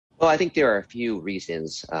Well, I think there are a few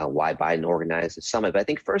reasons why Biden organized the summit, but I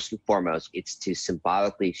think first and foremost, it's to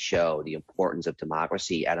symbolically show the importance of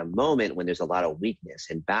democracy at a moment when there's a lot of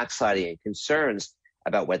weakness and backsliding and concerns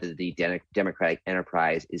about whether the democratic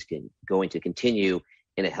enterprise is going to continue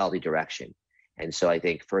in a healthy direction. And so I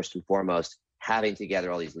think first and foremost, having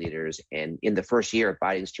together all these leaders and in the first year of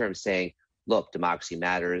Biden's term saying, look, democracy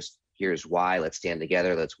matters. Here's why. Let's stand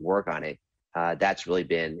together. Let's work on it. That's really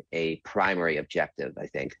been a primary objective, I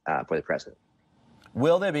think, for the president.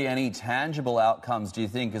 Will there be any tangible outcomes, do you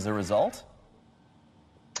think, as a result?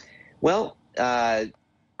 Well,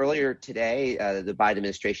 earlier today, the Biden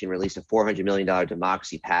administration released a $400 million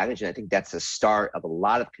democracy package, and I think that's the start of a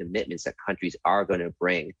lot of commitments that countries are going to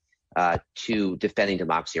bring to defending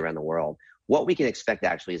democracy around the world. What we can expect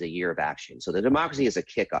actually is a year of action. So the democracy is a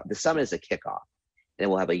kickoff. The summit is a kickoff. And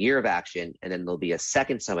we'll have a year of action, and then there'll be a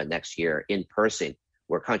second summit next year in person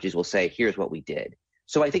where countries will say, here's what we did.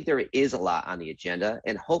 So I think there is a lot on the agenda,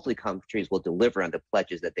 and hopefully countries will deliver on the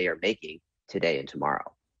pledges that they are making today and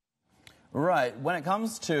tomorrow. Right. When it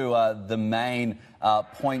comes to the main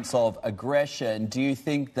points of aggression, do you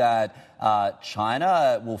think that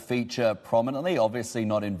China will feature prominently, obviously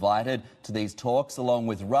not invited to these talks, along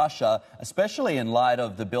with Russia, especially in light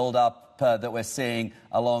of the build-up that we're seeing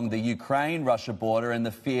along the Ukraine-Russia border and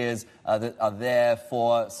the fears that are there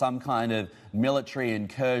for some kind of military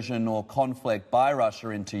incursion or conflict by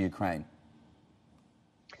Russia into Ukraine?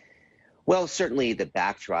 Well, certainly the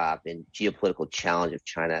backdrop and geopolitical challenge of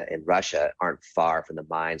China and Russia aren't far from the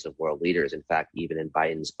minds of world leaders. In fact, even in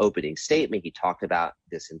Biden's opening statement, he talked about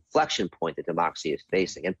this inflection point that democracy is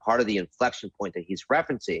facing. And part of the inflection point that he's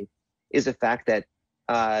referencing is the fact that,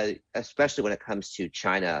 especially when it comes to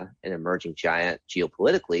China, an emerging giant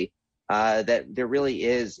geopolitically, that there really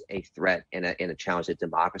is a threat and a challenge to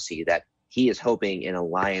democracy that he is hoping an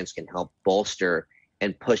alliance can help bolster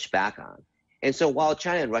and push back on. And so while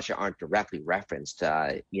China and Russia aren't directly referenced,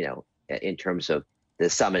 in terms of the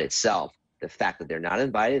summit itself, the fact that they're not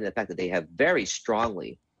invited and the fact that they have very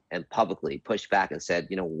strongly and publicly pushed back and said,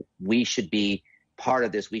 we should be part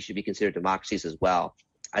of this, we should be considered democracies as well,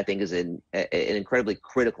 I think is an incredibly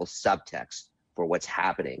critical subtext for what's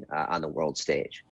happening on the world stage.